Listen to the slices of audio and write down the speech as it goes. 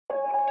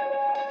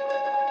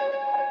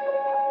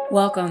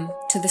Welcome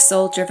to the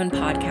Soul Driven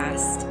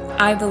Podcast.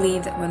 I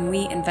believe that when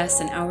we invest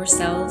in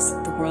ourselves,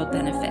 the world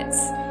benefits.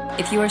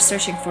 If you are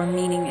searching for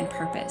meaning and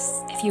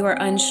purpose, if you are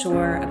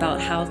unsure about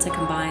how to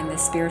combine the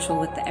spiritual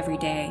with the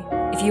everyday,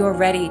 if you are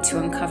ready to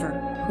uncover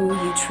who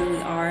you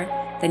truly are,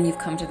 then you've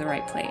come to the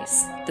right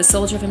place. The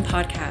Soul Driven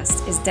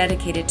Podcast is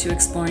dedicated to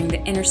exploring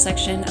the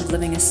intersection of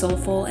living a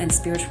soulful and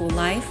spiritual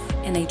life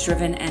in a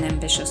driven and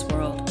ambitious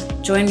world.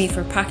 Join me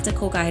for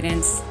practical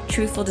guidance,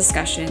 truthful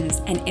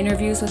discussions, and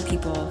interviews with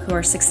people who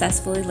are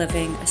successfully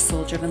living a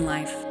soul-driven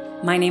life.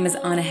 My name is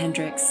Anna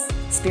Hendricks,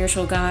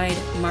 spiritual guide,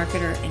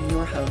 marketer, and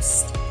your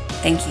host.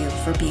 Thank you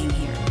for being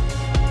here.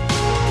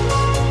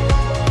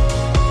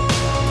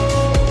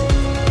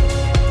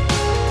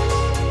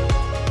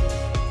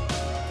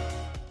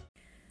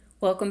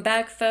 Welcome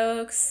back,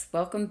 folks.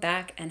 Welcome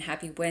back and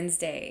happy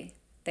Wednesday.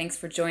 Thanks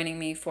for joining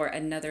me for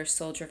another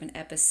soul-driven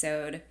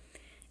episode.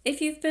 If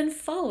you've been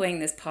following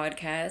this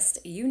podcast,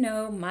 you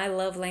know my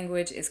love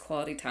language is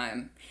quality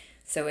time.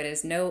 So it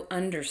is no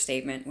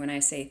understatement when I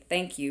say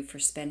thank you for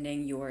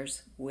spending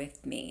yours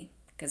with me,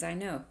 because I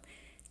know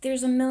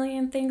there's a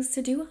million things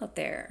to do out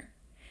there.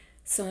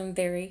 So I'm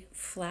very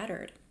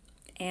flattered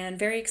and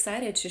very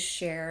excited to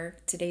share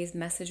today's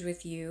message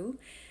with you.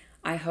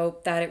 I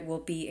hope that it will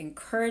be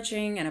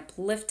encouraging and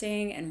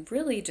uplifting and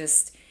really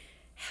just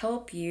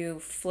help you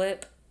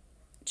flip,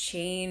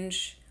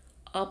 change,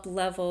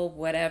 up-level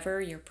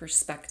whatever your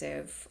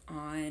perspective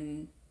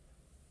on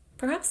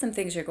perhaps some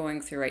things you're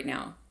going through right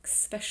now,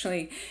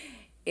 especially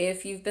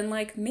if you've been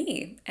like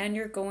me and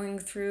you're going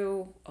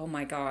through, oh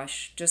my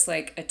gosh, just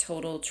like a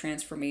total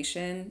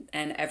transformation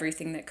and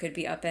everything that could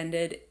be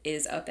upended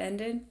is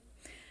upended.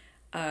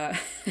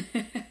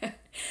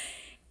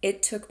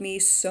 It took me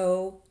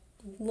so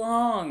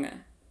long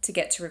to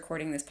get to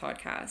recording this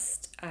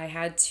podcast. I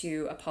had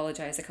to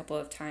apologize a couple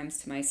of times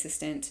to my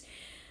assistant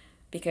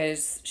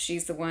because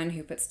she's the one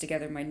who puts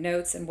together my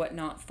notes and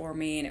whatnot for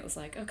me. And it was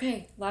like,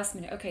 okay, last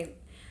minute. Okay,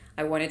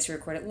 I wanted to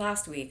record it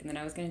last week and then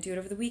I was going to do it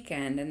over the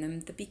weekend and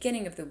then the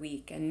beginning of the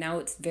week. And now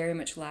it's very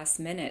much last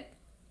minute.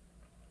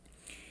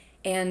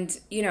 And,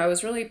 I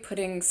was really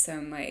putting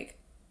some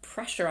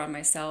pressure on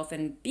myself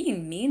and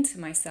being mean to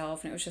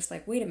myself. And it was just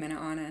like, wait a minute,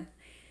 Anna,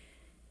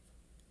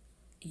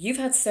 you've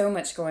had so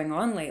much going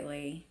on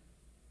lately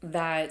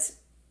that,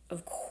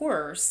 of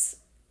course,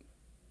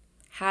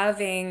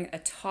 having a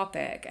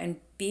topic and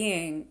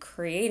being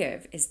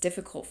creative is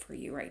difficult for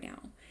you right now.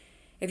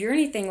 If you're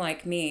anything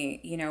like me,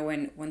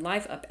 when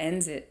life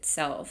upends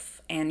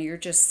itself and you're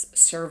just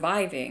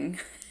surviving,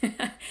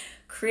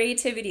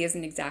 creativity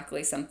isn't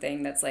exactly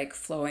something that's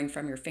flowing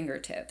from your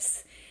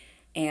fingertips.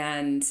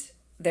 And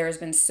there's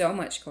been so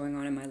much going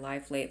on in my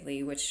life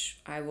lately, which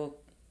I will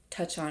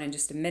touch on in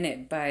just a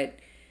minute,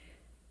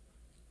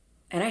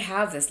 and I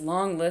have this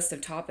long list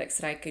of topics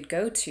that I could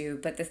go to,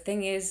 but the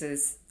thing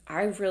is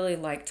I really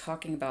like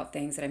talking about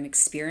things that I'm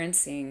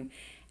experiencing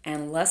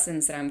and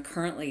lessons that I'm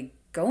currently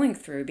going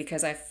through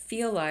because I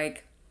feel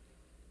like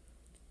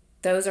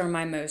those are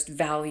my most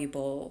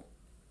valuable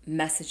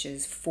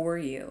messages for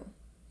you,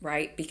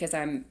 right? Because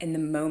I'm in the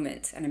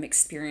moment and I'm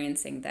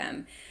experiencing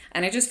them.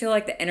 And I just feel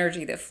like the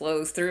energy that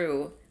flows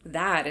through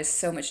that is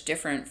so much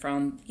different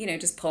from,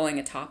 just pulling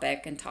a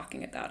topic and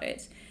talking about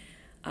it.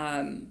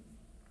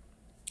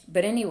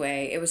 But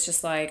anyway, it was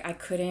just like I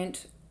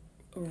couldn't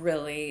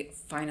really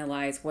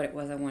finalize what it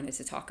was I wanted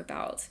to talk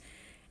about.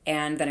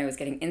 And then I was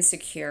getting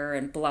insecure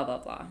and blah, blah,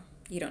 blah.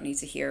 You don't need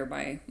to hear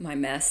my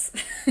mess.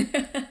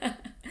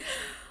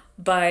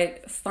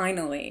 But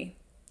finally,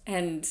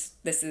 and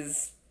this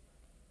is,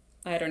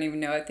 I don't even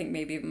know, I think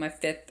maybe my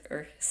 5th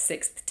or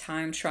 6th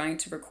time trying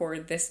to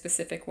record this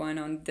specific one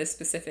on this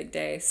specific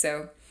day.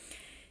 So,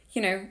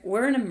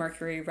 we're in a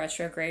Mercury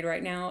retrograde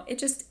right now. It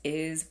just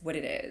is what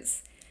it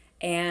is.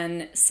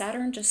 And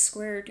Saturn just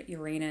squared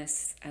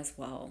Uranus as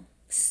well.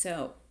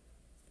 So,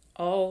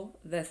 all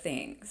the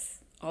things.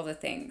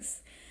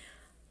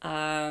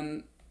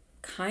 Kind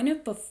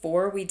of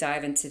before we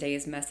dive into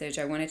today's message,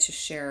 I wanted to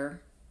share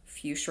a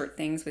few short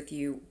things with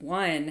you.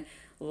 One,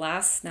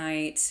 last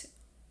night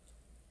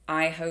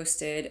I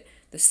hosted,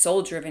 the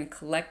Soul Driven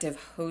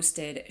Collective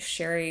hosted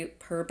Sherry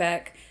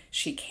Purbeck.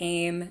 She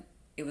came,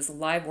 it was a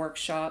live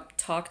workshop,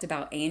 talked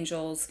about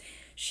angels.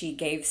 She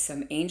gave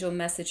some angel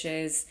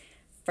messages.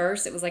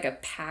 First, it was like a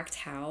packed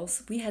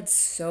house. We had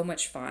so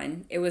much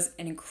fun. It was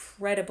an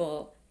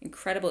incredible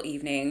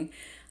evening.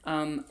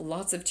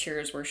 Lots of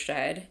tears were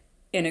shed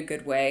in a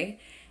good way.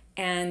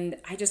 And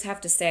I just have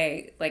to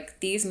say,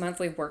 these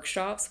monthly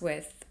workshops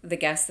with the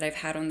guests that I've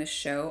had on this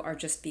show are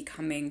just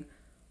becoming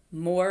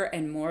more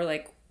and more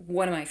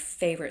one of my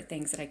favorite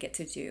things that I get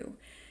to do.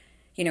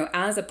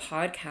 As a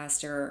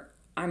podcaster,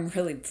 I'm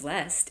really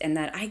blessed in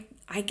that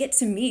I get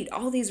to meet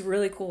all these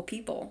really cool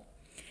people.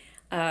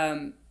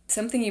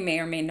 Something you may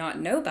or may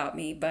not know about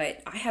me,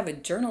 but I have a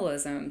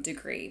journalism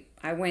degree.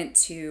 I went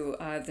to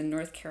the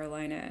North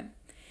Carolina.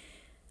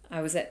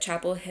 I was at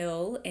Chapel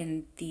Hill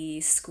in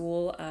the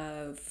School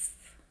of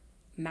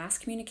Mass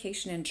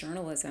Communication and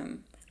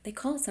Journalism. They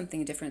call it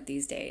something different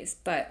these days,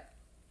 but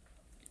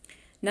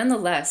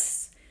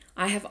nonetheless,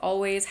 I have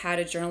always had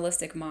a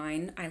journalistic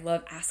mind. I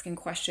love asking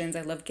questions.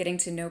 I love getting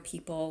to know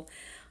people.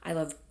 I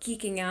love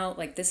geeking out.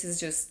 Like, this is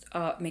just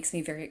makes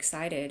me very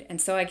excited.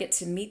 And so I get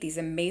to meet these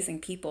amazing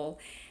people,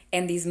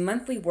 and these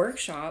monthly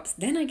workshops,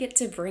 then I get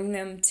to bring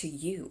them to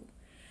you.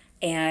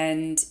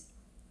 And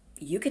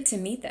you get to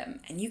meet them,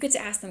 and you get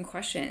to ask them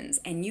questions,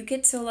 and you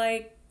get to,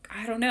 like,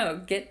 I don't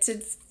know, get to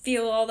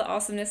feel all the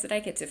awesomeness that I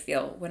get to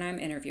feel when I'm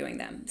interviewing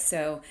them.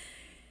 So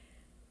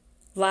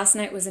last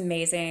night was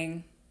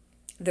amazing.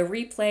 The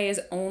replay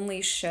is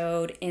only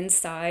showed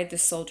inside the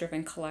Soul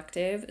Driven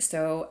Collective.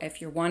 So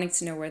if you're wanting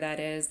to know where that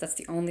is, that's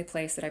the only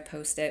place that I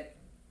post it.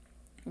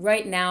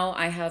 Right now,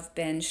 I have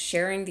been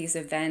sharing these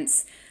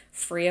events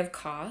free of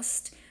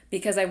cost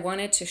because I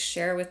wanted to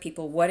share with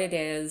people what it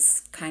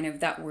is kind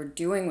of that we're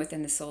doing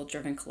within the Soul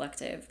Driven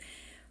Collective.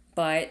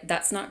 But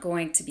that's not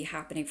going to be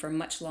happening for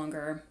much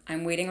longer.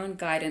 I'm waiting on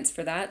guidance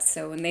for that.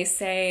 So when they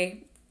say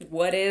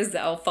what is,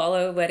 I'll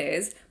follow what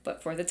is.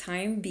 But for the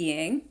time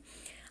being,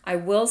 I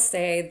will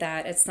say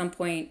that at some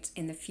point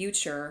in the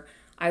future,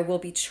 I will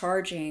be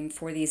charging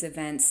for these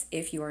events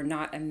if you are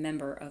not a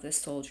member of the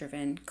Soul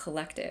Driven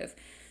Collective.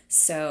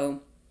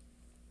 So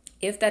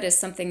if that is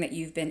something that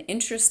you've been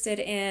interested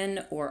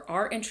in or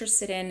are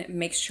interested in,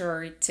 make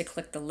sure to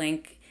click the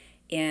link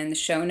in the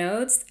show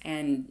notes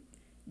and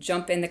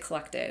jump in the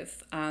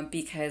collective,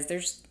 because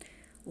there's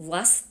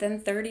less than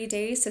 30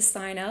 days to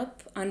sign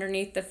up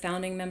underneath the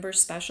founding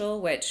members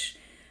special, which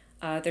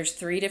there's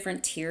 3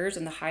 different tiers,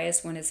 and the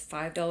highest one is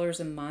 $5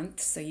 a month.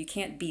 So you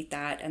can't beat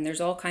that. And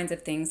there's all kinds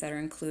of things that are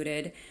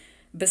included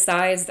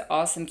besides the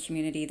awesome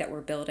community that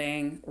we're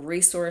building,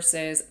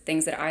 resources,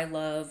 things that I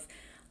love,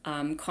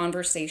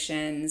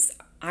 conversations.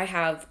 I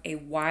have a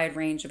wide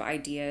range of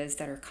ideas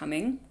that are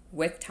coming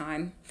with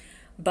time,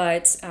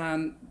 but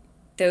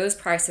those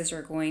prices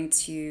are going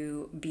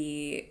to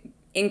be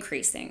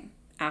increasing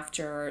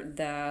after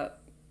the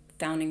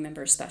founding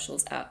member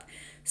specials up.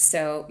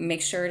 So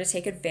make sure to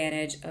take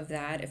advantage of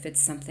that if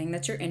it's something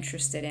that you're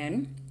interested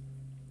in.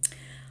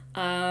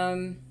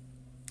 And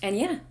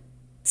yeah,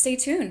 stay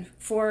tuned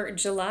for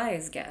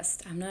July's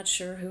guest. I'm not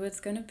sure who it's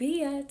going to be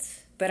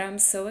yet, but I'm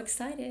so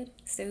excited.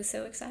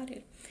 So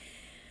excited.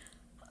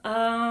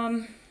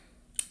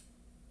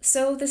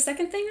 So the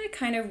second thing I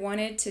kind of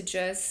wanted to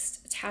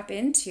just tap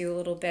into a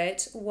little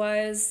bit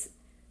was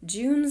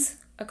June's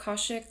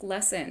Akashic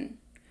lesson.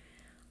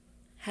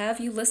 Have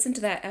you listened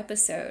to that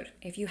episode?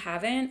 If you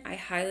haven't, I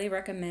highly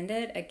recommend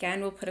it.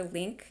 Again, we'll put a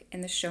link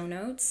in the show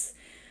notes,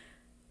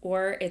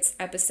 or it's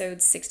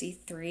episode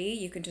 63.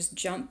 You can just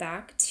jump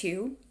back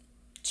to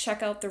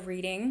check out the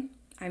reading.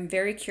 I'm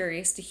very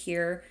curious to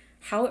hear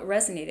how it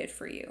resonated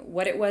for you,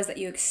 what it was that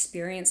you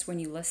experienced when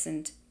you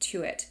listened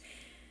to it.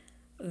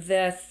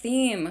 The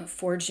theme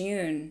for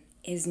June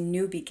is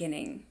new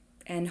beginning,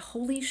 and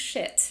holy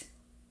shit,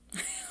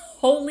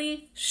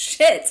 holy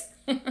shit.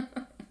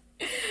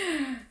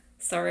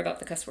 Sorry about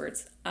the cuss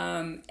words.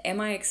 Am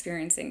I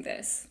experiencing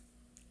this?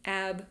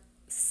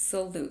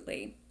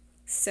 Absolutely.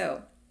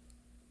 So,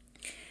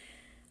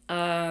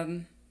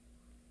 I'm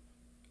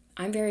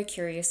very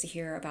curious to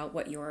hear about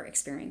what your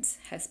experience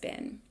has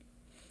been.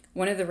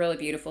 One of the really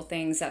beautiful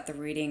things that the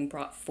reading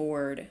brought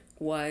forward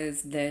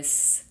was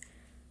this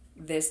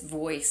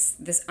voice,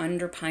 this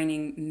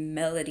underpinning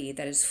melody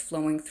that is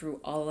flowing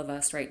through all of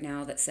us right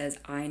now that says,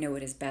 I know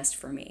what is best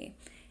for me.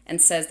 And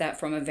says that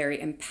from a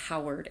very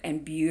empowered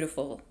and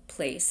beautiful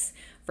place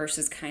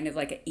versus kind of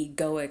like an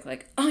egoic,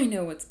 like, I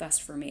know what's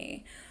best for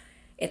me.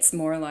 It's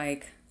more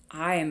like,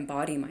 I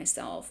embody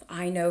myself.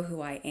 I know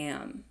who I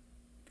am.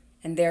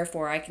 And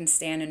therefore, I can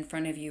stand in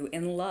front of you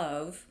in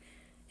love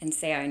and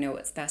say, I know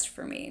what's best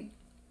for me.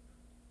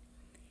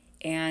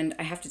 And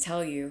I have to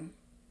tell you,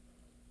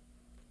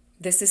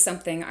 this is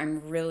something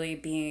I'm really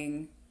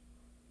being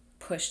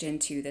pushed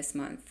into this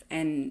month.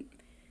 And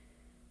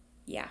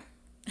yeah,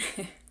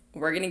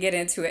 we're going to get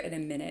into it in a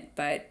minute.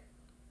 But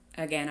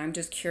again, I'm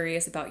just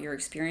curious about your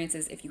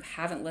experiences. If you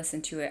haven't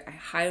listened to it, I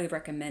highly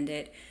recommend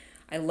it.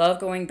 I love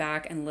going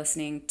back and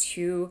listening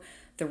to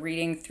the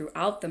reading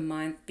throughout the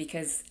month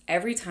because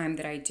every time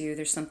that I do,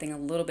 there's something a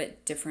little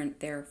bit different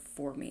there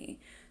for me.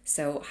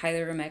 So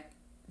highly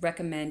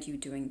recommend you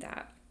doing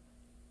that.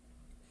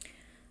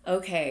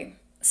 Okay,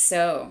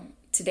 so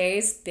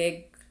today's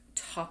big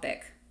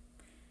topic,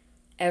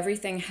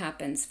 everything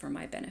happens for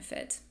my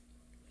benefit.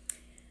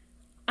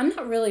 I'm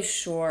not really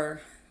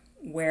sure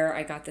where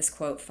I got this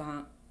quote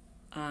from.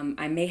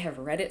 I may have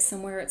read it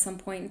somewhere at some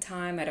point in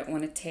time. I don't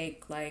want to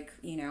take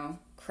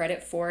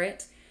credit for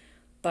it,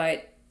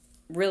 but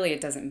really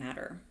it doesn't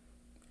matter.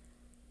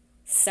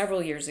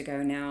 Several years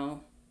ago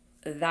now,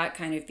 that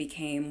kind of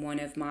became one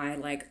of my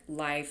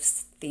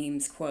life's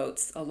themes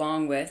quotes,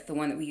 along with the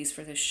one that we use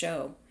for this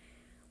show.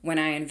 When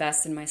I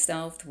invest in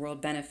myself, the world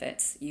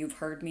benefits. You've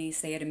heard me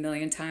say it a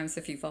million times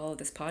if you follow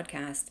this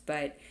podcast,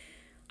 but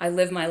I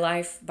live my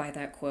life by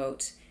that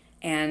quote.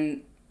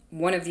 And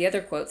one of the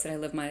other quotes that I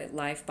live my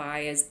life by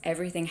is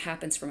everything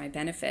happens for my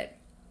benefit.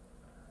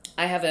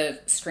 I have a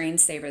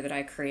screensaver that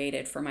I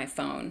created for my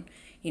phone,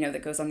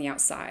 that goes on the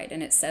outside,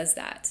 and it says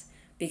that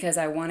because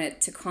I want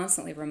it to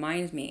constantly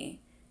remind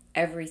me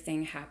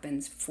everything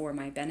happens for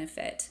my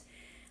benefit.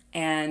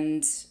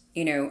 And,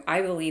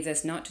 I believe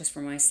this not just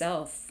for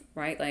myself,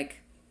 right?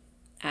 Like,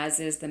 as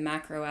is the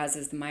macro, as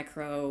is the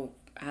micro,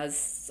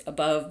 as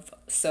above,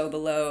 so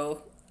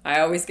below. I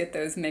always get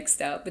those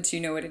mixed up, but you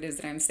know what it is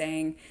that I'm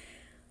saying.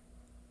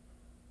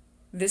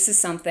 This is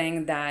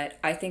something that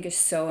I think is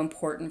so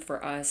important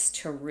for us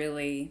to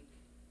really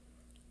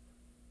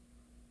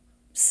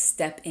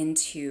step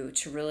into,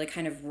 to really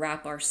kind of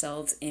wrap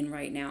ourselves in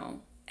right now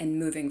and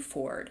moving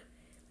forward.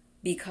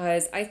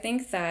 Because I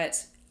think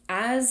that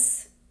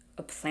as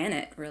a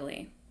planet,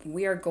 really,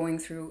 we are going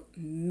through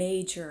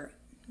major,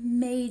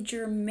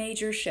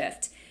 major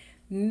shift,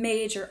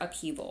 major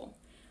upheaval.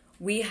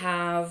 We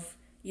have,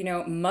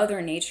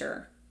 Mother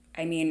Nature.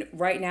 I mean,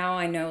 right now,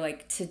 I know,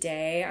 like,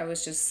 today I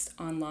was just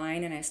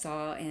online and I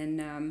saw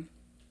in,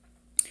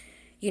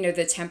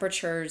 the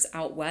temperatures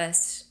out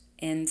west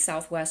and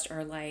southwest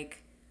are like,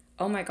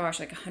 oh my gosh,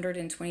 like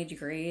 120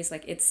 degrees.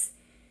 Like, it's,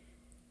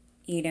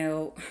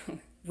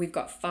 we've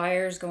got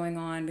fires going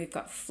on, we've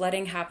got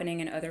flooding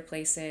happening in other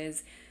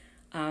places.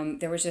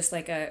 There was just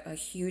like a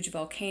huge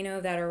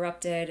volcano that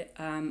erupted,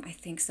 I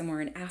think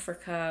somewhere in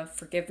Africa.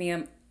 Forgive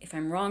me if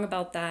I'm wrong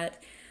about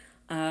that.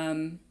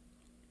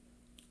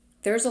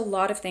 There's a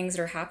lot of things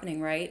that are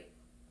happening, right,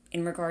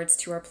 in regards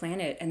to our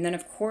planet. And then,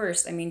 of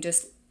course, I mean,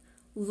 just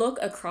look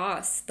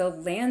across the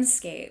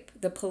landscape,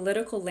 the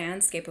political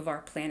landscape of our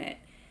planet.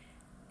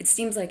 It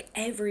seems like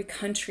every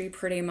country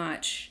pretty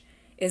much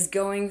is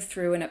going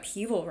through an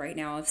upheaval right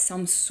now of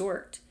some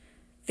sort.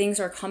 Things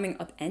are coming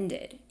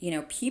upended.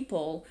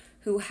 People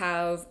who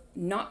have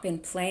not been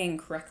playing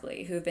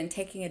correctly, who have been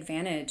taking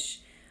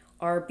advantage,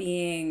 are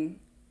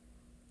being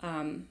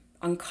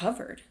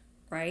uncovered,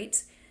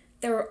 right?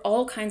 There are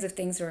all kinds of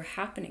things that are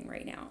happening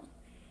right now.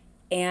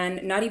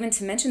 And not even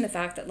to mention the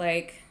fact that,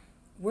 like,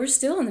 we're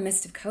still in the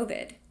midst of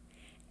COVID.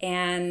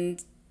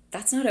 And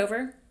that's not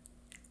over.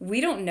 We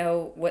don't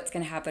know what's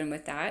going to happen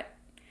with that.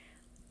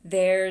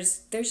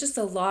 There's just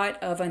a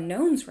lot of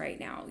unknowns right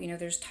now.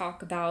 There's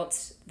talk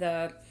about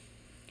the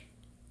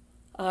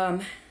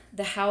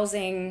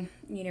housing,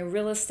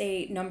 real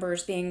estate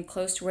numbers being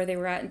close to where they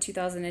were at in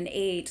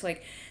 2008.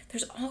 Like,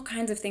 there's all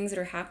kinds of things that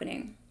are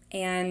happening.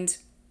 And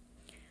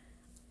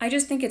I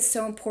just think it's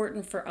so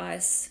important for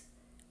us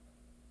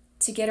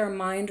to get our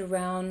mind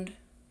around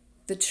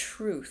the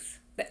truth,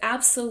 the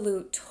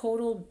absolute,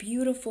 total,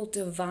 beautiful,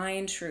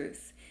 divine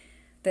truth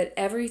that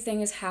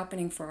everything is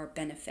happening for our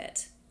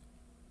benefit.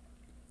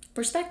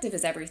 Perspective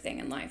is everything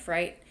in life,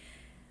 right?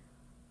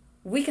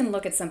 We can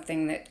look at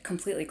something that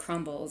completely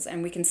crumbles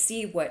and we can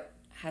see what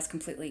has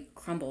completely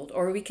crumbled,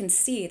 or we can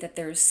see that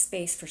there's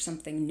space for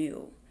something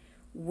new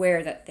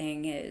where that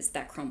thing is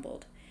that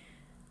crumbled.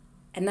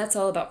 And that's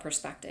all about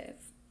perspective.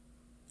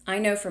 I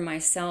know for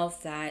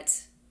myself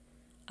that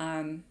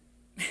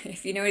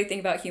if you know anything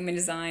about human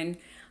design,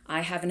 I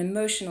have an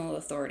emotional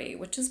authority,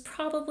 which is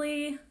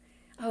probably,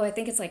 I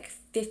think it's like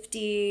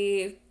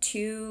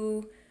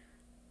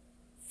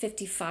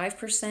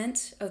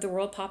 55% of the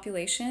world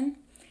population.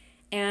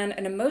 And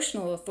an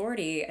emotional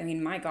authority, I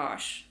mean, my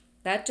gosh,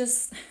 that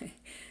just,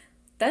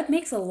 that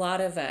makes a lot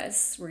of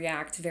us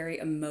react very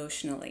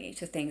emotionally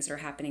to things that are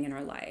happening in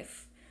our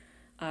life.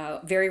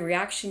 Very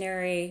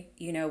reactionary,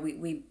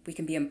 we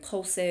can be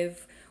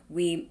impulsive.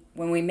 When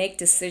we make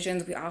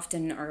decisions, we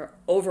often are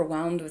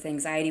overwhelmed with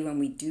anxiety when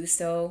we do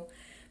so,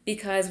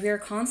 because we are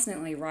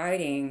constantly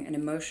riding an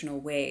emotional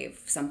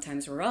wave.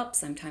 Sometimes we're up,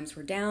 sometimes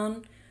we're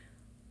down,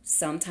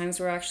 sometimes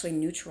we're actually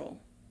neutral.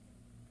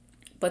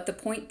 But the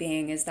point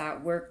being is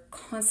that we're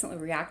constantly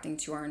reacting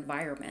to our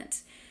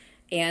environment.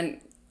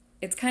 And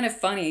it's kind of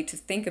funny to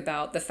think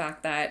about the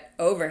fact that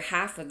over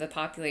half of the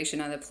population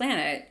on the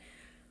planet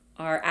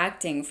are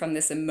acting from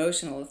this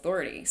emotional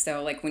authority.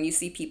 So like when you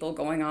see people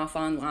going off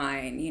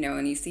online,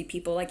 and you see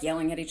people like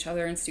yelling at each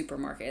other in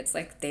supermarkets,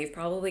 like they've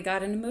probably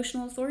got an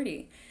emotional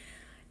authority.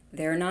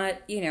 They're not,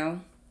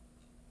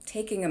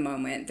 taking a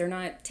moment. They're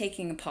not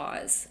taking a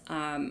pause.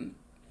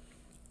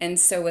 And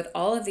so with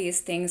all of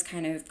these things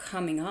kind of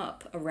coming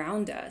up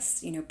around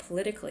us,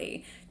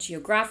 politically,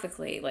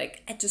 geographically,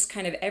 like just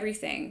kind of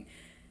everything,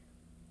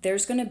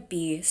 there's going to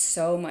be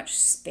so much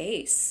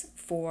space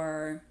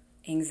for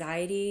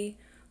anxiety,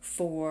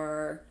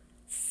 for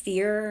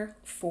fear,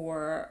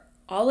 for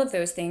all of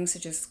those things to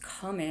just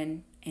come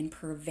in and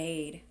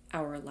pervade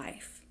our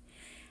life.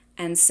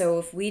 And so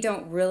if we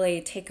don't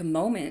really take a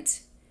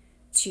moment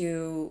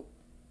to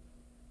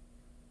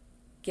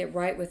get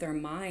right with our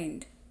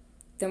mind,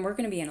 then we're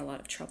going to be in a lot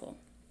of trouble.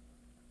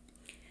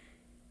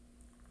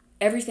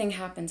 Everything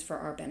happens for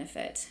our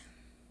benefit.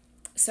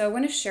 So I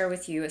want to share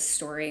with you a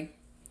story.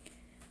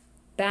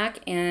 Back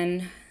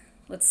in,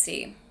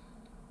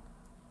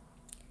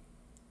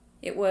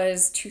 it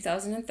was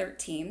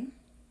 2013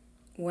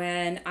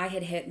 when I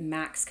had hit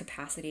max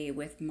capacity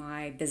with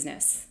my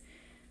business.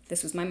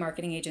 This was my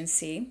marketing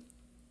agency,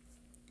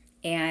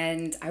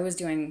 and I was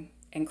doing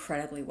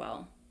incredibly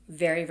well,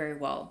 very, very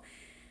well.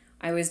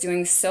 I was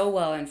doing so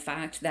well, in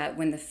fact, that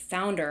when the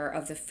founder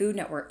of the Food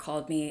Network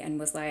called me and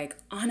was like,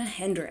 Anna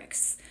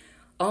Hendricks,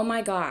 oh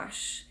my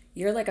gosh,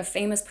 you're like a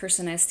famous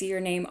person. I see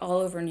your name all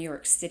over New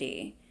York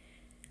City.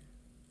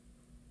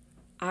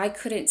 I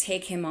couldn't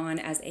take him on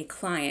as a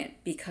client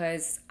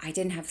because I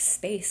didn't have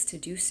space to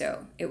do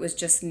so. It was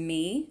just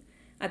me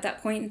at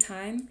that point in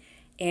time,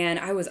 and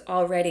I was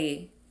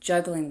already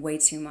juggling way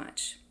too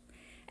much.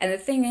 And the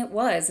thing it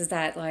was is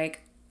that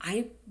like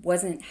I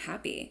wasn't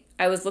happy.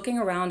 I was looking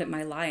around at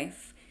my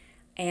life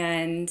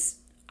and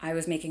I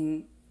was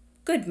making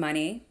good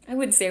money. I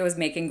wouldn't say I was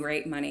making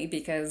great money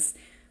because,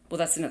 well,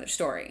 that's another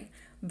story.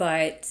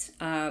 But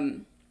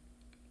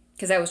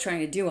because I was trying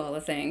to do all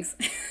the things.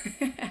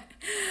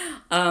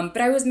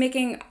 But I was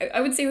making, I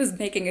would say I was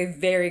making a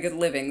very good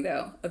living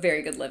though, a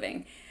very good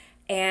living.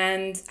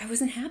 And I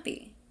wasn't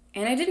happy.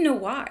 And I didn't know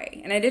why.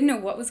 And I didn't know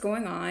what was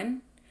going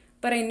on.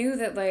 But I knew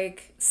that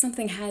like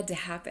something had to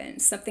happen,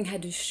 something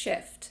had to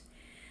shift.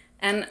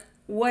 And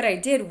what I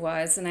did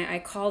was, and I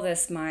call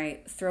this my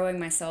throwing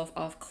myself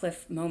off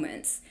cliff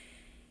moments,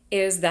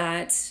 is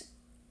that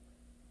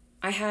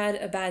I had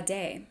a bad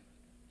day.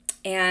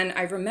 And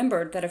I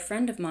remembered that a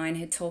friend of mine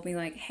had told me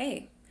like,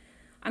 hey,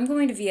 I'm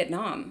going to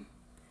Vietnam.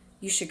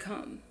 You should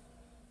come.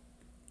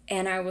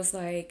 And I was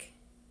like,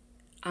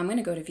 I'm going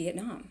to go to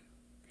Vietnam.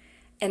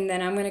 And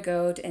then I'm going to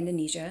go to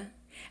Indonesia.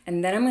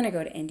 And then I'm going to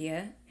go to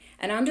India.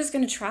 And I'm just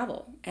going to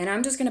travel. And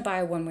I'm just going to buy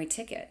a one-way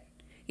ticket.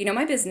 You know,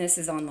 my business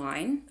is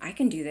online. I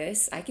can do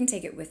this. I can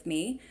take it with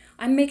me.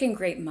 I'm making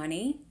great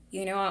money.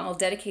 You know, I'll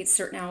dedicate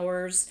certain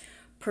hours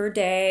per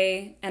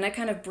day. And I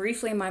kind of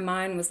briefly in my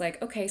mind was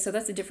like, okay, so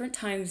that's a different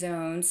time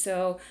zone.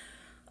 So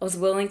I was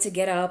willing to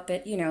get up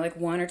at, you know, like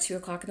 1 or 2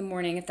 o'clock in the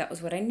morning if that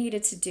was what I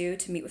needed to do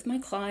to meet with my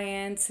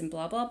clients and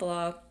blah, blah,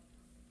 blah.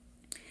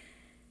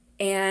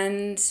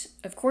 And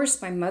of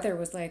course, my mother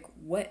was like,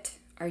 what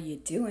are you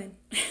doing?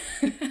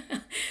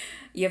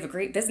 You have a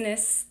great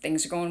business.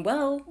 Things are going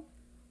well.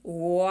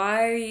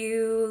 Why are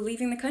you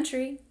leaving the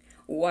country?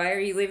 Why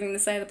are you leaving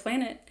this side of the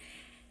planet?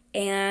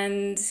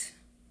 And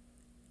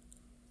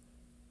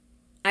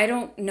I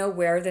don't know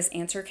where this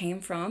answer came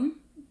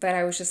from, but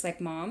I was just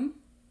like, Mom,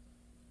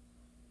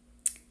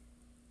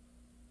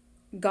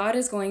 God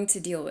is going to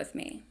deal with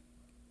me.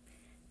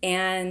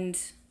 And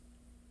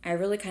I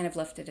really kind of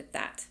left it at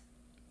that.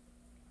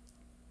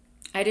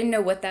 I didn't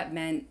know what that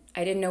meant.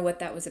 I didn't know what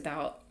that was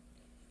about.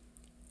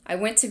 I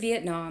went to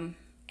Vietnam,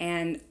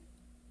 and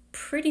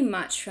pretty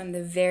much from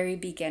the very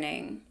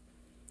beginning,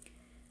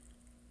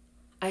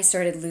 I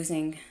started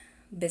losing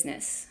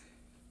business.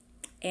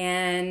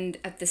 And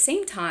at the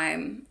same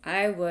time,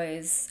 I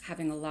was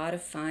having a lot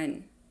of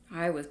fun.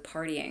 I was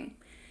partying.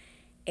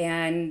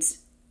 And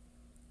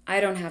I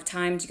don't have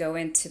time to go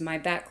into my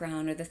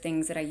background or the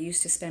things that I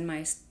used to spend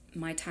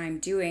my time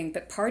doing,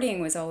 but partying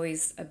was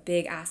always a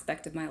big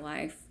aspect of my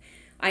life.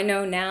 I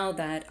know now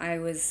that I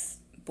was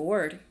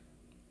bored,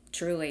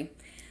 truly,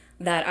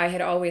 that I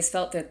had always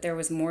felt that there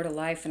was more to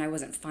life and I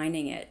wasn't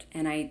finding it,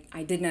 and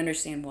I didn't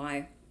understand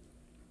why.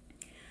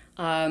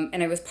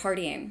 And I was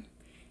partying,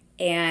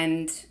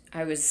 and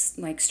I was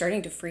like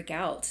starting to freak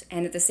out,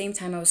 and at the same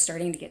time I was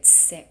starting to get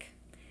sick,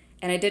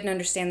 and I didn't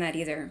understand that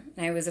either.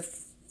 And I was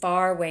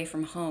far away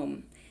from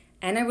home,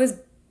 and I was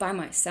by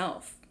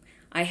myself.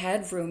 I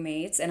had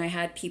roommates and I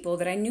had people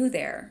that I knew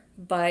there,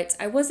 but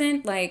I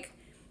wasn't like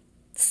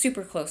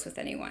super close with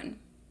anyone.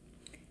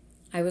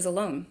 I was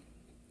alone.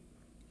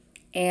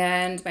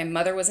 And my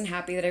mother wasn't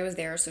happy that I was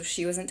there, so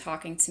she wasn't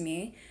talking to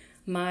me.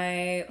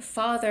 My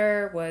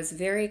father was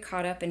very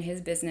caught up in his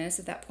business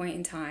at that point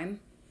in time.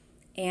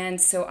 And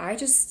so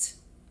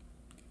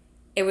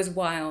it was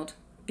wild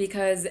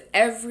because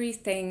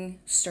everything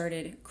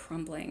started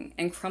crumbling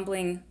and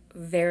crumbling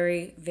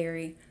very,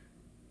 very,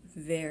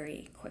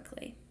 very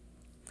quickly.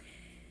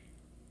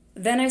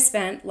 Then I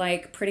spent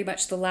like pretty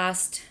much the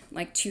last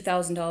like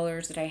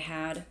 $2,000 that I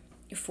had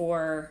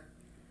for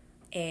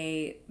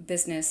a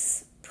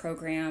business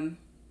program.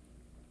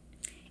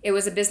 It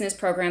was a business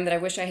program that I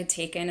wish I had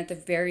taken at the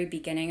very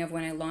beginning of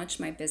when I launched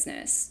my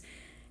business.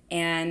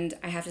 And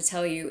I have to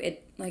tell you,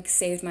 it like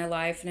saved my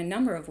life in a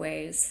number of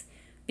ways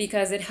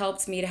because it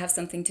helped me to have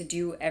something to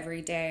do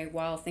every day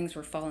while things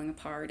were falling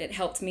apart. It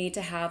helped me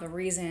to have a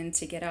reason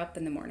to get up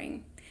in the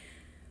morning.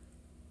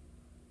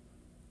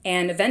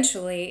 And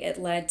eventually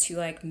it led to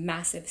like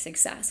massive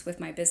success with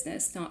my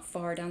business, not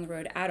far down the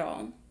road at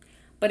all.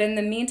 But in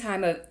the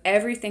meantime of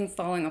everything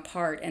falling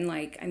apart and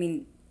like, I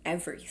mean,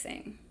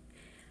 everything.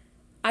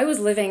 I was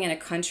living in a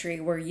country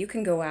where you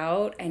can go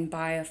out and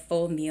buy a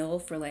full meal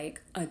for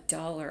like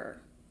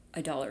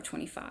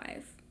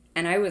 $1.25.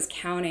 And I was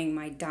counting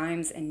my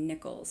dimes and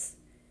nickels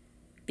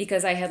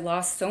because I had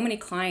lost so many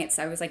clients.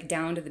 I was like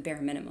down to the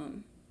bare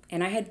minimum,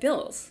 and I had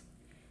bills.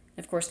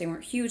 Of course, they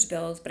weren't huge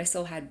bills, but I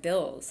still had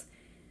bills.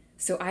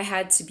 So I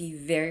had to be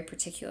very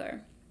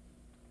particular.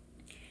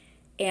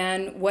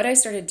 And what I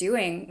started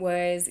doing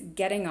was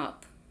getting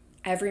up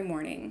every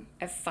morning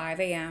at 5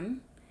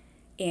 a.m.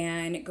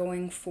 and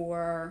going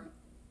for,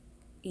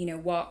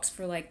 walks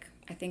for like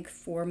I think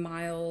 4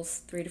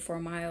 miles, 3 to 4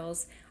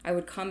 miles. I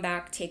would come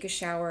back, take a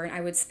shower, and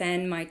I would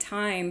spend my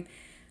time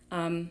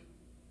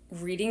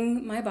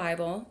reading my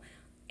Bible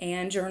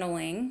and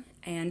journaling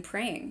and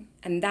praying.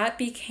 And that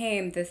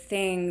became the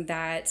thing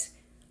that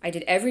I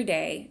did every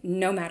day,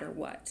 no matter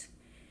what.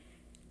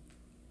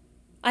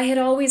 I had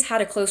always had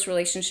a close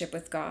relationship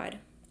with God.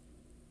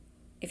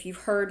 If you've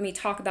heard me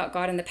talk about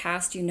God in the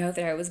past, you know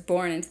that I was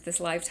born into this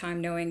lifetime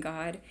knowing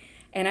God.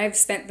 And I've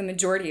spent the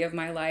majority of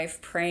my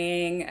life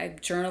praying,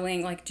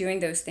 journaling, like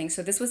doing those things.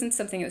 So this wasn't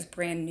something that was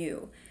brand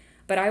new.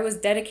 But I was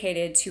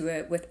dedicated to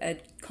it with a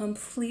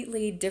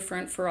completely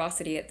different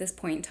ferocity at this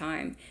point in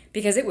time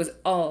because it was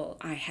all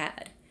I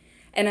had.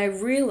 And I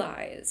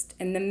realized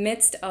in the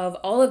midst of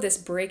all of this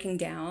breaking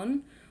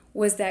down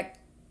was that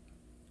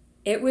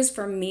it was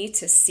for me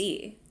to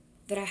see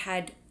that I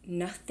had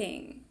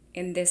nothing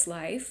in this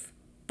life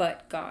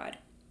but God.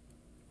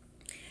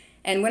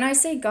 And when I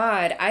say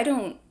God, I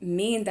don't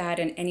mean that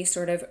in any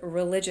sort of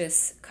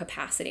religious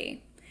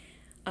capacity.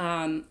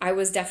 I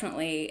was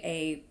definitely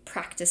a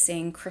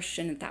practicing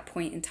Christian at that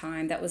point in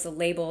time. That was a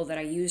label that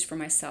I used for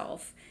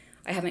myself.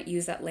 I haven't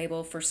used that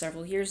label for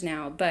several years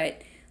now,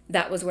 but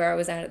that was where I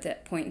was at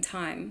that point in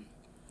time.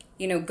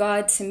 You know,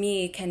 God to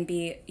me can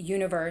be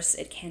universe,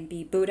 it can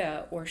be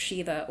Buddha or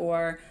Shiva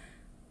or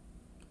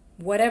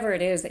whatever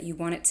it is that you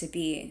want it to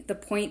be. The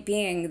point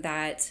being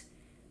that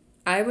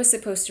I was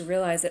supposed to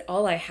realize that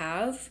all I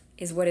have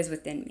is what is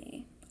within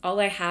me. All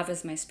I have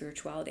is my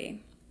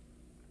spirituality.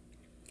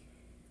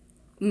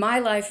 My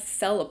life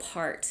fell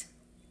apart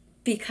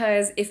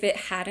because if it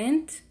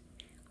hadn't,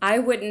 I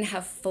wouldn't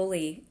have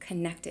fully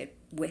connected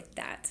with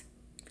that.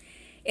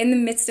 In the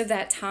midst of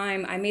that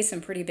time, I made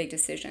some pretty big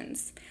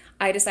decisions.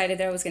 I decided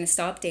that I was going to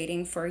stop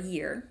dating for a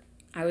year.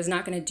 I was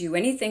not going to do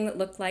anything that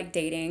looked like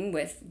dating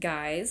with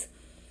guys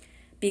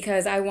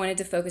because I wanted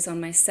to focus on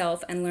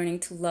myself and learning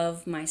to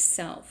love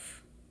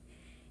myself.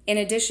 In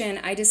addition,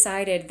 I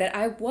decided that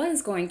I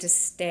was going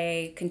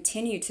to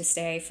continue to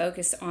stay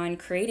focused on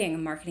creating a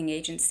marketing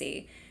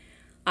agency.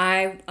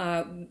 I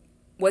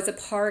was a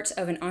part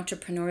of an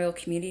entrepreneurial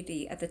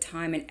community at the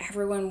time, and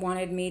everyone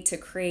wanted me to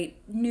create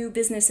new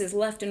businesses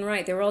left and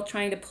right. They were all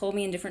trying to pull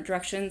me in different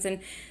directions, and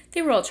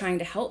they were all trying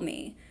to help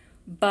me.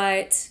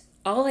 But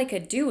all I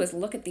could do was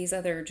look at these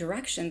other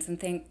directions and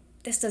think,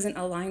 this doesn't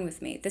align with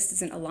me. This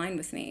doesn't align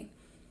with me.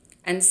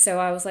 And so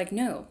I was like,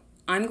 no,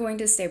 I'm going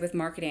to stay with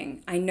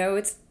marketing. I know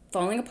it's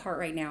falling apart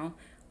right now,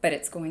 but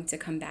it's going to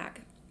come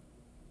back.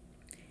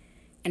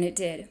 And it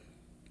did.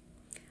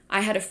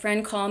 I had a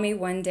friend call me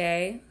one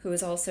day who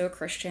was also a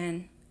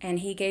Christian, and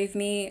he gave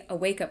me a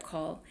wake-up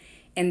call,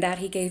 and that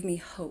he gave me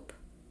hope.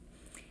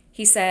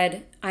 He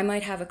said, I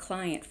might have a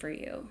client for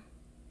you.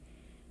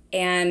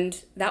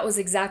 And that was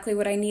exactly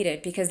what I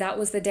needed, because that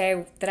was the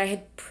day that I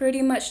had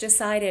pretty much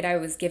decided I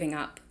was giving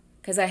up,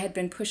 because I had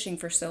been pushing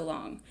for so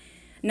long.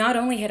 Not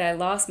only had I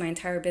lost my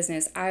entire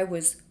business, I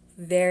was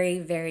very,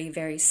 very,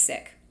 very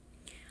sick.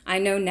 I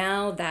know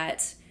now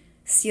that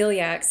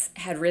celiac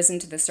had risen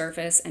to the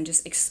surface and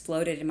just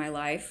exploded in my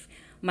life.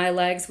 My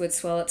legs would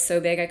swell up so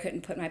big I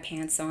couldn't put my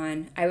pants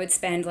on. I would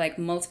spend like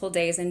multiple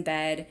days in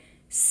bed,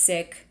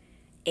 sick,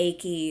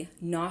 achy,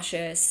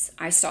 nauseous.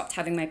 I stopped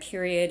having my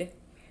period.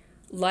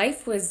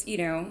 Life was,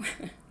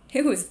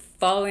 it was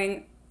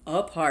falling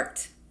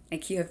apart.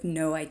 Like you have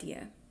no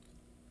idea.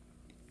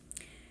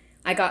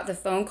 I got the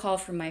phone call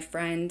from my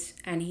friend,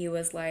 and he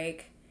was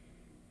like,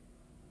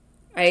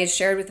 I had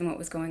shared with him what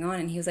was going on,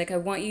 and he was like, I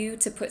want you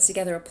to put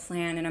together a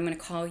plan, and I'm going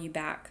to call you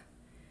back.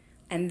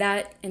 And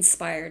that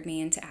inspired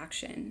me into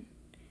action.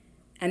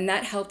 And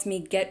that helped me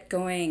get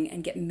going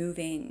and get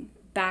moving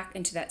back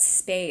into that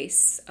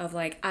space of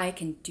like, I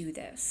can do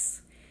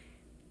this.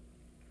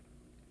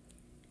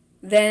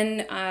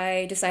 Then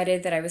I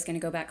decided that I was going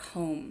to go back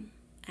home.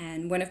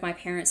 And one of my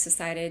parents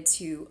decided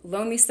to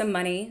loan me some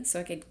money so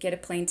I could get a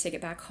plane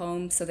ticket back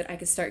home so that I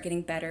could start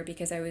getting better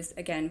because I was,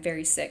 again,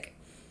 very sick.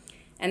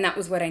 And that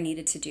was what I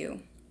needed to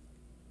do.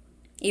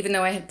 Even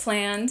though I had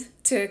planned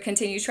to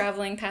continue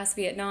traveling past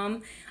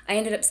Vietnam, I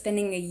ended up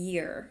spending a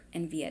year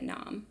in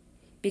Vietnam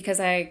because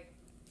I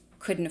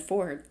couldn't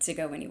afford to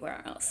go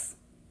anywhere else.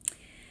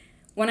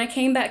 When I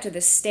came back to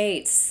the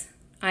States,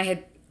 I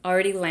had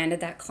already landed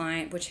that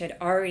client, which had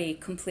already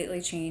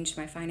completely changed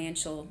my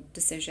financial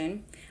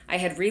decision. I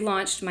had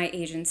relaunched my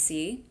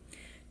agency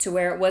to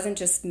where it wasn't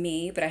just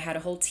me, but I had a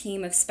whole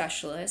team of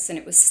specialists, and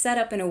it was set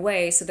up in a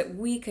way so that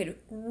we could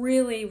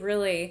really,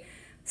 really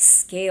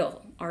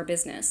scale our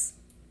business.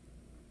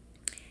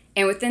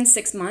 And within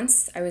 6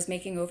 months, I was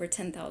making over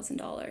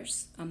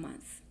 $10,000 a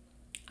month.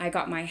 I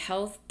got my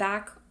health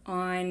back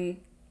on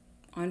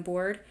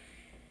board,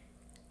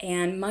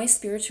 and my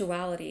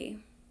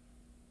spirituality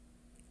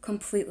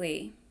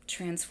completely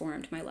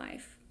transformed my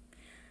life.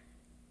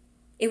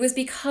 It was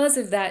because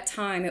of that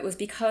time, it was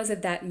because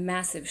of that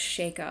massive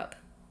shakeup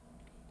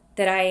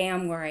that I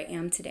am where I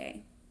am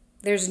today.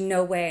 There's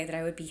no way that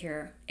I would be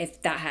here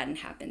if that hadn't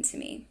happened to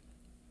me.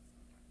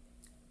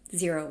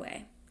 Zero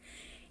way.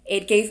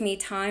 It gave me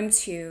time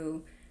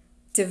to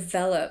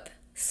develop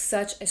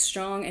such a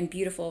strong and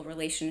beautiful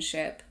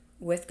relationship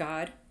with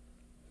God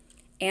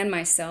and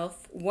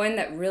myself, one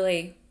that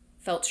really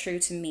felt true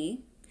to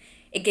me.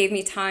 It gave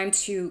me time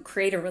to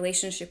create a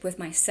relationship with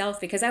myself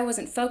because I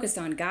wasn't focused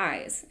on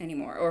guys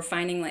anymore or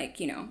finding like,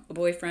 a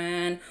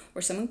boyfriend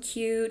or someone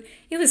cute.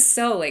 It was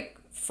so like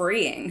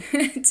freeing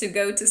to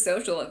go to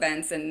social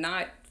events and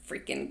not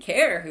freaking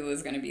care who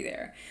was going to be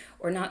there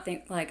or not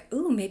think like,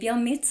 ooh, maybe I'll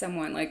meet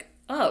someone. Like,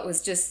 oh,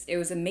 it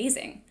was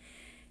amazing.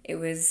 It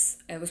was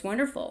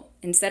wonderful.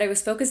 Instead, I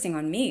was focusing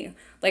on me.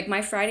 Like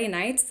my Friday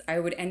nights, I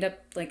would end up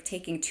like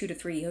taking 2 to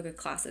 3 yoga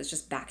classes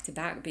just back to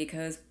back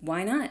because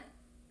why not?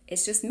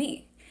 It's just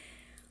me.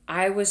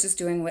 I was just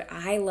doing what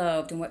I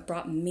loved and what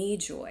brought me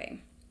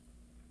joy.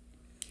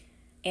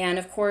 And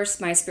of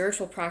course, my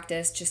spiritual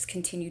practice just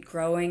continued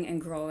growing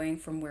and growing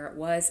from where it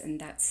was in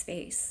that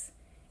space.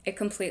 It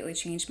completely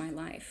changed my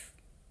life.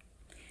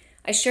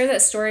 I share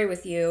that story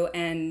with you,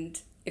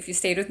 and if you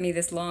stayed with me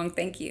this long,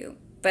 thank you.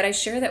 But I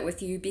share that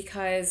with you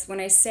because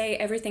when I say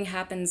everything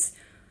happens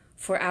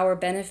for our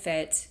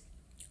benefit,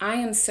 I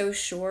am so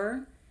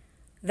sure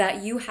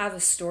that you have a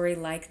story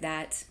like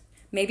that.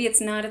 Maybe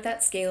it's not at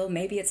that scale.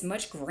 Maybe it's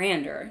much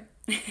grander.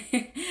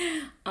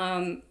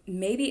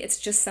 Maybe it's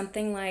just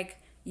something like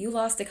you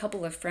lost a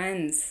couple of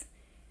friends,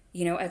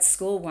 at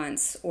school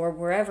once or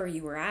wherever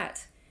you were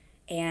at.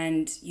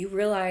 And you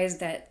realized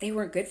that they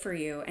weren't good for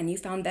you and you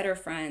found better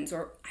friends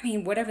or,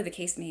 whatever the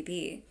case may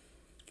be.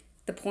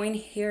 The point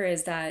here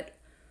is that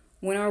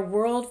when our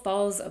world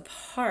falls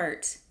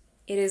apart,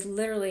 it is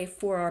literally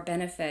for our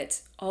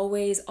benefit,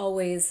 always,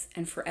 always,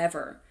 and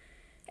forever.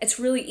 It's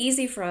really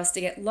easy for us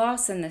to get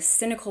lost in this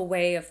cynical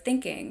way of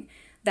thinking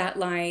that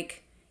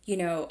like,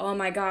 oh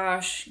my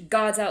gosh,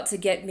 God's out to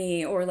get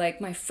me, or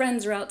like my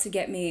friends are out to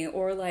get me,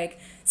 or like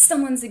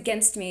someone's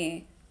against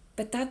me.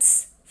 But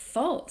that's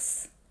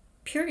false,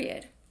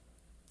 period.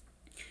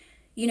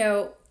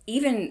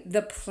 Even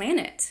the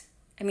planet,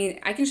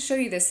 I can show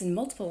you this in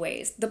multiple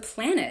ways. The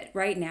planet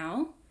right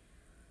now,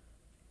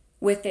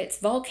 with its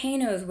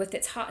volcanoes, with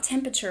its hot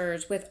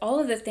temperatures, with all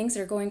of the things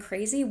that are going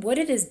crazy, what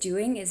it is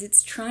doing is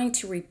it's trying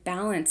to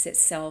rebalance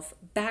itself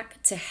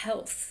back to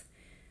health.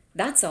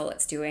 That's all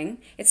it's doing.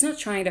 It's not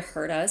trying to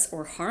hurt us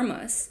or harm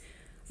us,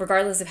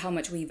 regardless of how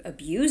much we've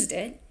abused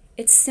it.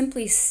 It's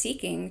simply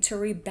seeking to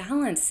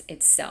rebalance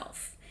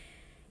itself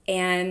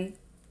and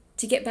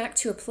to get back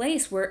to a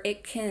place where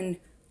it can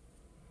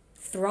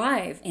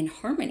thrive in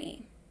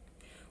harmony.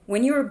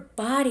 When your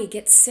body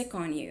gets sick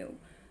on you,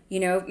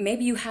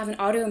 maybe you have an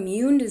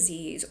autoimmune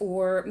disease,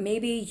 or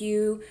maybe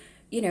you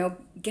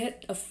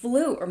get a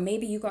flu, or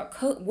maybe you got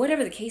COVID,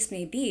 whatever the case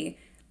may be,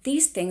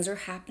 these things are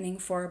happening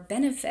for our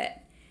benefit.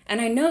 And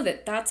I know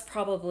that that's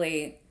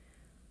probably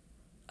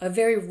a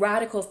very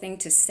radical thing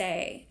to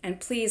say. And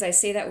please, I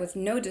say that with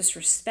no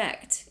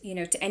disrespect,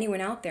 to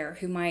anyone out there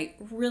who might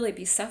really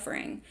be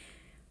suffering.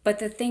 But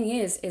the thing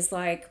is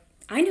like,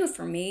 I know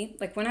for me,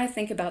 like when I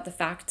think about the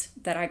fact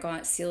that I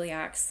got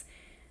celiacs,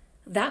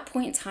 that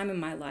point in time in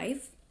my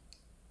life,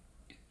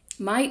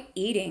 my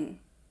eating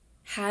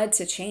had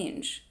to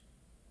change.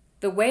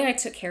 The way I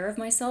took care of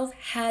myself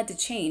had to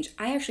change.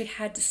 I actually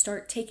had to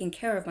start taking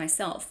care of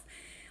myself.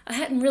 I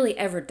hadn't really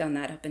ever done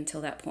that up until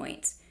that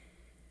point.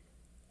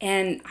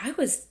 And I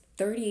was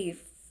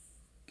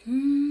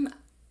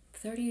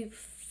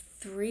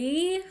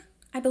 33,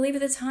 I believe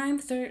at the time.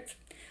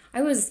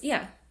 I was,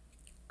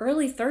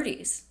 early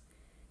 30s.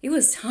 It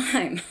was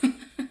time.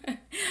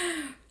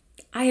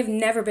 I have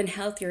never been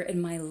healthier in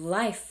my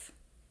life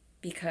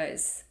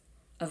because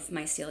of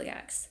my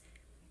celiacs.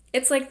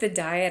 It's like the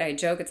diet, I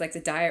joke, it's like the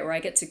diet where I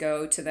get to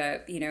go to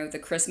the, the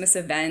Christmas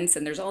events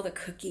and there's all the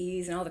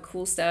cookies and all the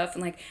cool stuff.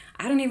 And like,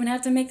 I don't even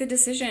have to make the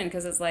decision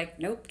because it's like,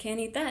 nope, can't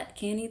eat that,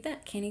 can't eat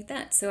that, can't eat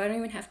that. So I don't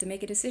even have to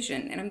make a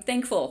decision. And I'm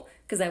thankful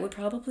because I would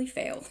probably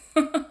fail.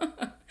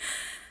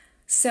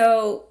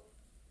 So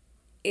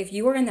if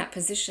you are in that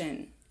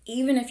position,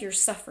 even if you're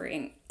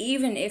suffering,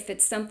 even if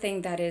it's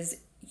something that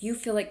is, you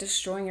feel like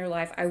destroying your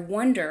life, I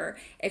wonder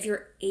if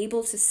you're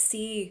able to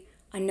see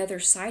another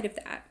side of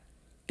that.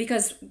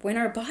 Because when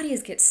our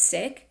bodies get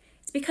sick,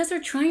 it's because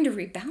they're trying to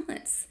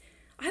rebalance.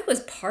 I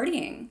was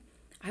partying.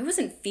 I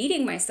wasn't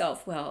feeding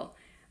myself well.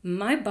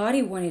 My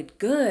body wanted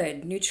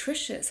good,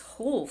 nutritious,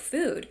 whole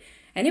food,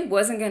 and it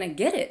wasn't going to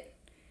get it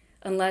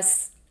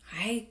unless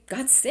I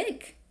got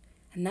sick.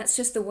 And that's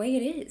just the way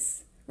it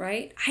is,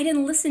 right? I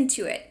didn't listen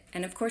to it.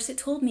 And of course, it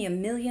told me a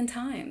million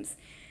times.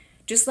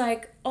 Just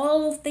like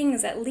all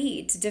things that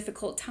lead to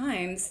difficult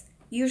times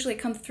usually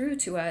come through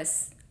to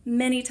us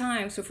many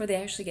times before they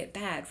actually get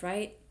bad,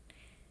 right?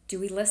 Do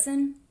we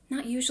listen?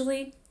 Not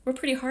usually. We're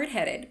pretty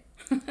hard-headed.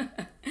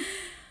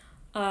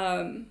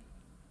 My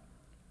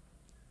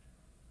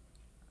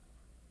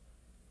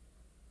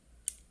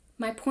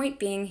point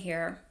being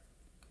here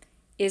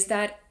is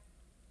that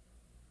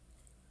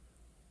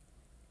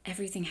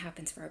everything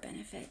happens for our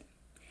benefit.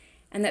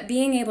 And that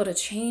being able to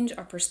change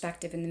our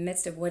perspective in the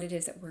midst of what it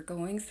is that we're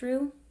going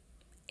through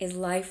is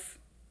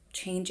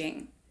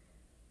life-changing.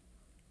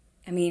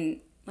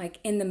 Like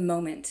in the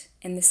moment,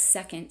 in the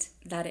second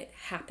that it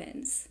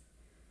happens.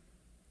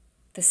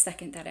 The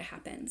second that it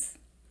happens.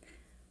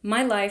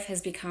 My life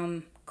has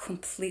become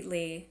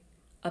completely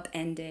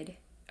upended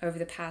over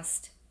the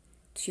past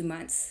 2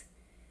 months.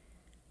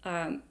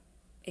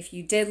 If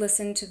you did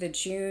listen to the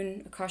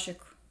June Akashic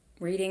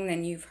reading,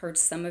 then you've heard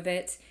some of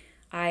it.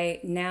 I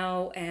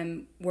now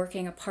am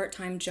working a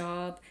part-time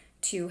job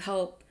to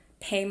help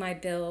pay my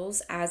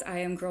bills as I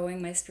am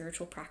growing my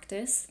spiritual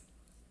practice.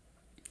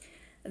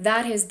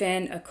 That has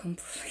been a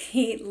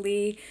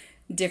completely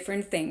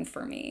different thing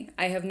for me.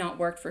 I have not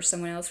worked for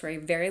someone else for a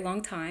very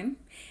long time.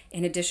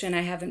 In addition,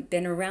 I haven't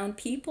been around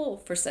people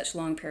for such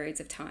long periods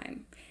of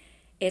time.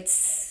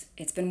 It's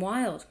been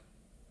wild,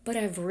 but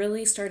I'm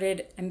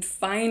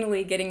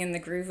finally getting in the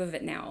groove of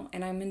it now,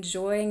 and I'm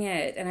enjoying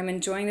it, and I'm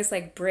enjoying this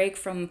like break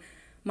from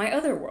my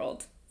other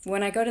world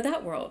when I go to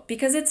that world,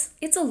 because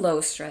it's a low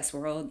stress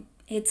world.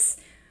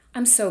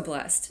 I'm so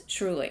blessed,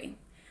 truly.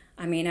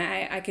 I mean,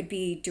 I could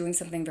be doing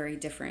something very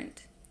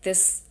different.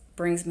 This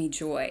brings me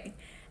joy,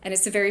 and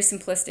it's a very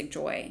simplistic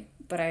joy,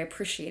 but I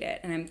appreciate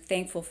it and I'm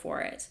thankful for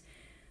it.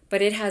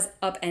 But it has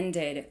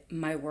upended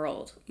my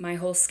world. My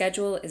whole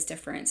schedule is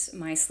different.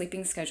 My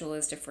sleeping schedule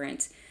is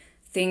different.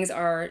 Things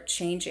are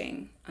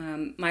changing.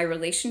 My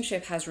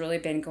relationship has really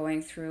been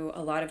going through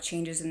a lot of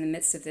changes in the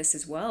midst of this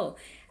as well.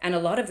 And a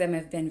lot of them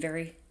have been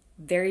very,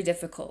 very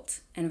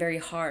difficult and very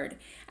hard.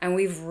 And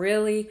we've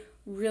really,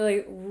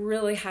 really,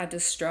 really had to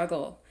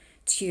struggle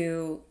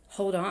to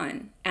hold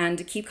on and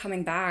to keep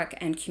coming back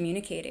and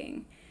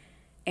communicating.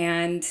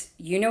 And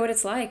you know what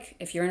it's like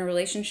if you're in a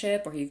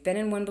relationship or you've been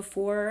in one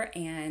before,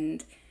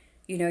 and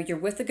you're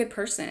with a good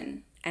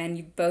person and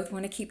you both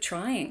want to keep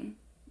trying,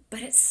 but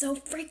it's so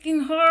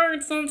freaking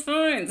hard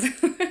sometimes.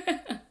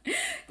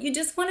 You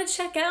just want to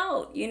check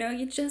out,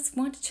 you just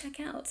want to check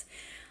out.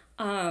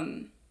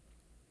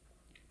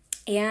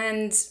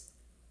 And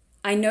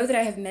I know that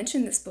I have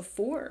mentioned this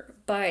before,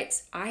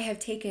 but I have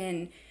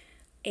taken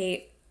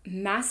a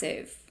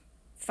massive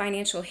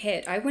financial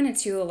hit. I went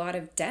into a lot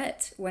of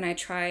debt when I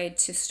tried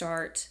to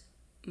start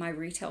my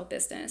retail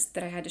business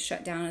that I had to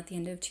shut down at the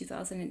end of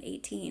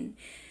 2018.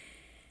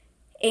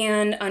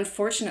 And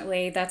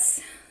unfortunately,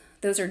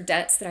 those are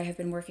debts that I have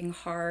been working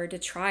hard to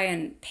try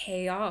and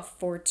pay off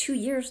for 2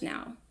 years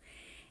now.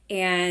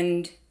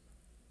 And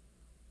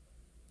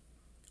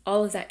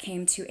all of that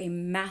came to a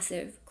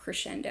massive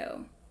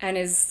crescendo and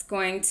is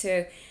going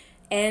to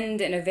end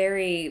in a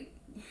very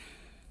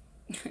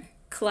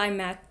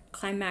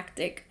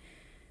climactic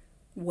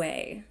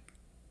way.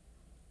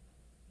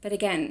 But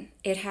again,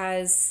 it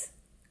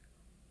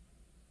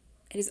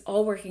is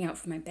all working out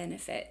for my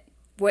benefit.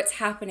 What's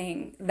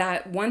happening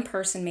that one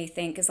person may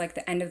think is like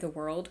the end of the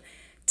world,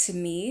 to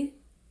me,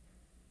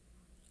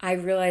 I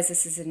realize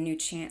this is a new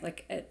chance,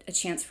 like a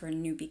chance for a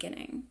new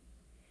beginning.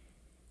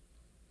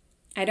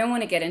 I don't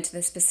want to get into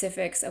the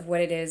specifics of what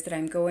it is that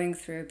I'm going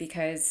through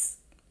because,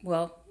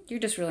 well, you're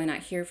just really not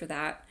here for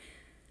that.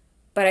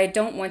 But I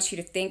don't want you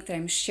to think that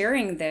I'm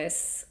sharing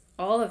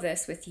all of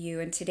this with you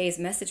and today's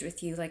message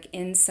with you like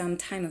in some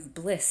time of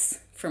bliss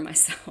for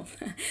myself.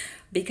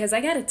 Because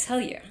I gotta tell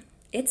you,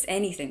 it's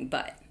anything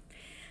but.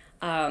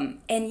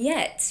 And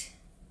yet,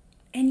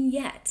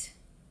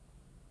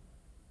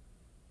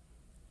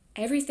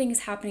 everything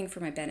is happening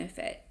for my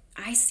benefit.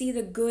 I see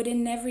the good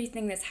in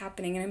everything that's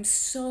happening, and I'm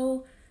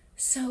so,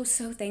 so,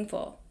 so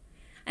thankful.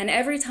 And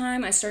every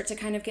time I start to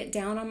kind of get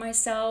down on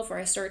myself, or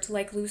I start to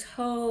like lose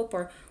hope,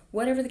 or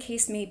whatever the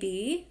case may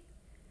be,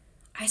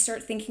 I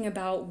start thinking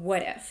about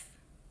what if.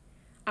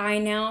 I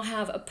now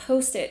have a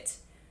Post-it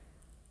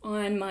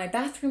on my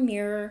bathroom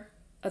mirror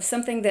of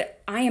something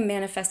that I am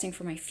manifesting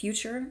for my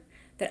future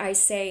that I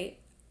say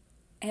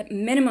at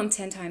minimum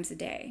 10 times a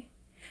day.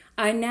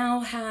 I now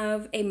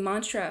have a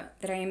mantra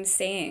that I am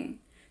saying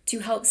to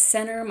help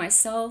center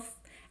myself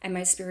and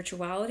my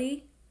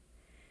spirituality.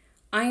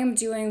 I am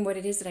doing what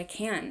it is that I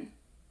can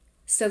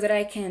so that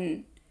I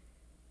can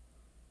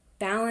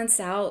balance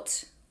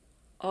out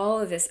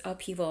all of this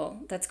upheaval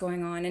that's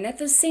going on, and at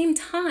the same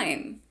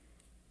time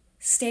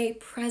stay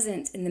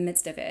present in the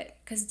midst of it,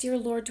 because dear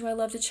Lord, do I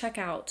love to check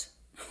out.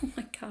 Oh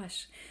my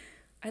gosh,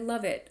 I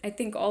love it. I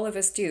think all of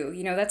us do.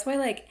 That's why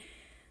like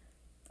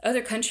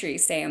other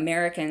countries say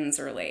Americans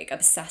are like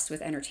obsessed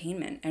with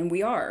entertainment, and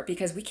we are,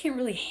 because we can't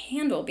really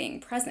handle being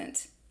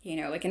present.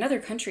 Like in other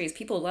countries,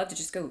 people love to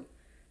just go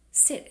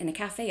sit in a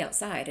cafe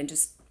outside and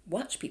just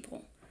watch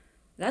people.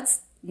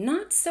 That's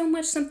not so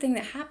much something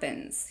that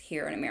happens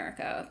here in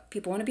America.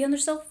 People want to be on their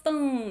cell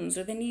phones,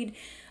 or they need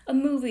a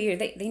movie, or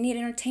they need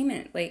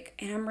entertainment.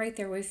 And I'm right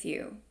there with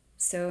you.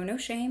 So no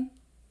shame.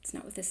 It's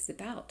not what this is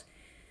about.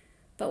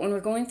 But when we're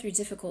going through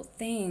difficult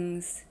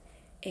things,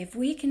 if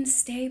we can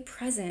stay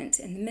present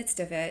in the midst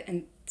of it,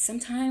 and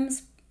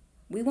sometimes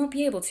we won't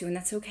be able to, and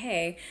that's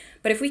okay.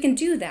 But if we can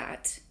do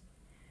that,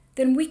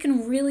 then we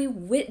can really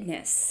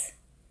witness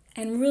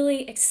and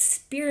really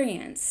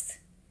experience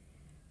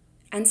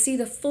and see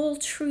the full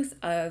truth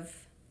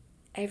of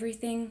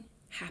everything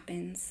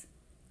happens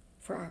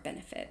for our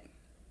benefit.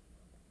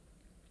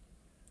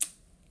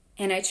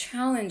 And I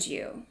challenge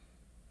you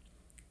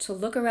to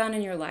look around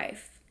in your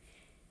life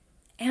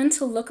and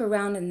to look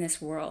around in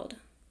this world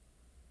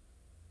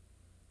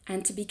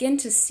and to begin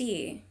to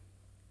see,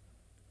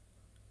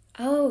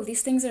 oh,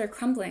 these things that are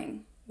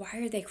crumbling, why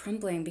are they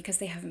crumbling? Because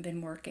they haven't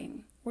been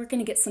working. We're going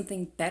to get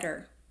something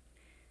better.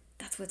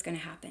 That's what's going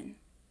to happen.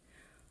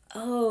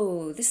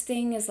 Oh, this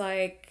thing is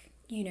like,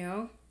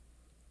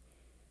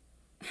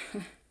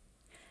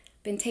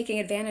 been taking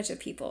advantage of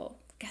people.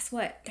 Guess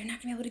what? They're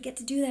not going to be able to get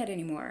to do that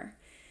anymore.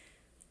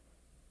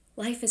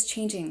 Life is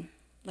changing.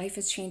 Life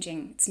is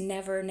changing. It's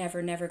never,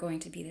 never, never going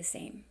to be the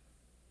same.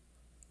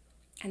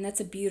 And that's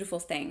a beautiful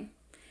thing,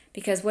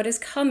 because what is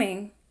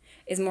coming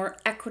is more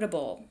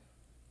equitable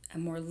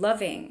and more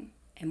loving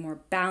and more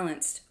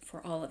balanced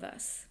for all of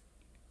us.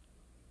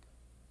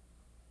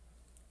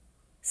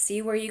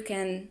 See where you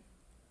can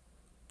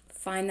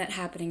find that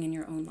happening in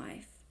your own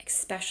life,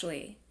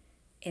 especially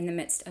in the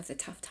midst of the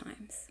tough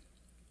times.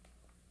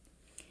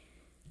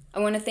 I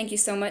want to thank you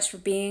so much for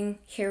being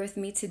here with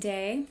me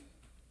today.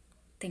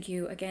 Thank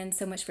you again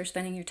so much for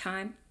spending your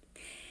time.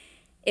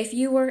 If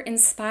you were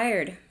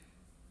inspired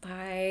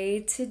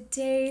by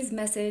today's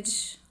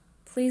message,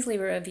 please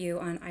leave a review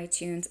on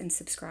iTunes and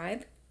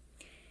subscribe.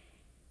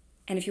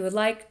 And if you would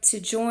like to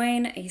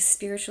join a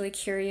spiritually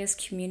curious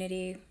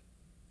community,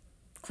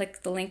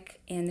 click the link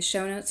in the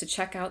show notes to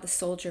check out the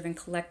Soul Driven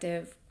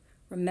Collective.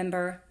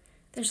 Remember,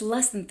 there's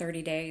less than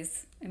 30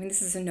 days.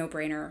 This is a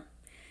no-brainer.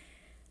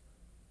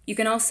 You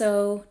can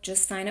also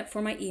just sign up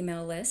for my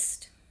email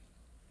list,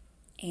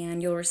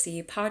 and you'll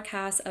receive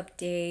podcast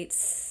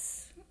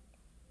updates,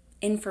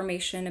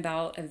 information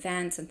about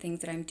events and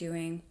things that I'm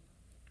doing.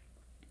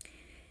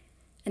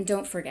 And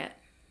don't forget.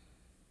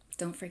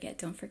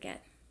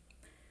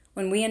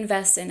 When we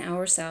invest in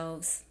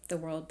ourselves, the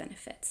world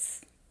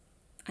benefits.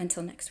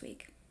 Until next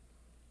week.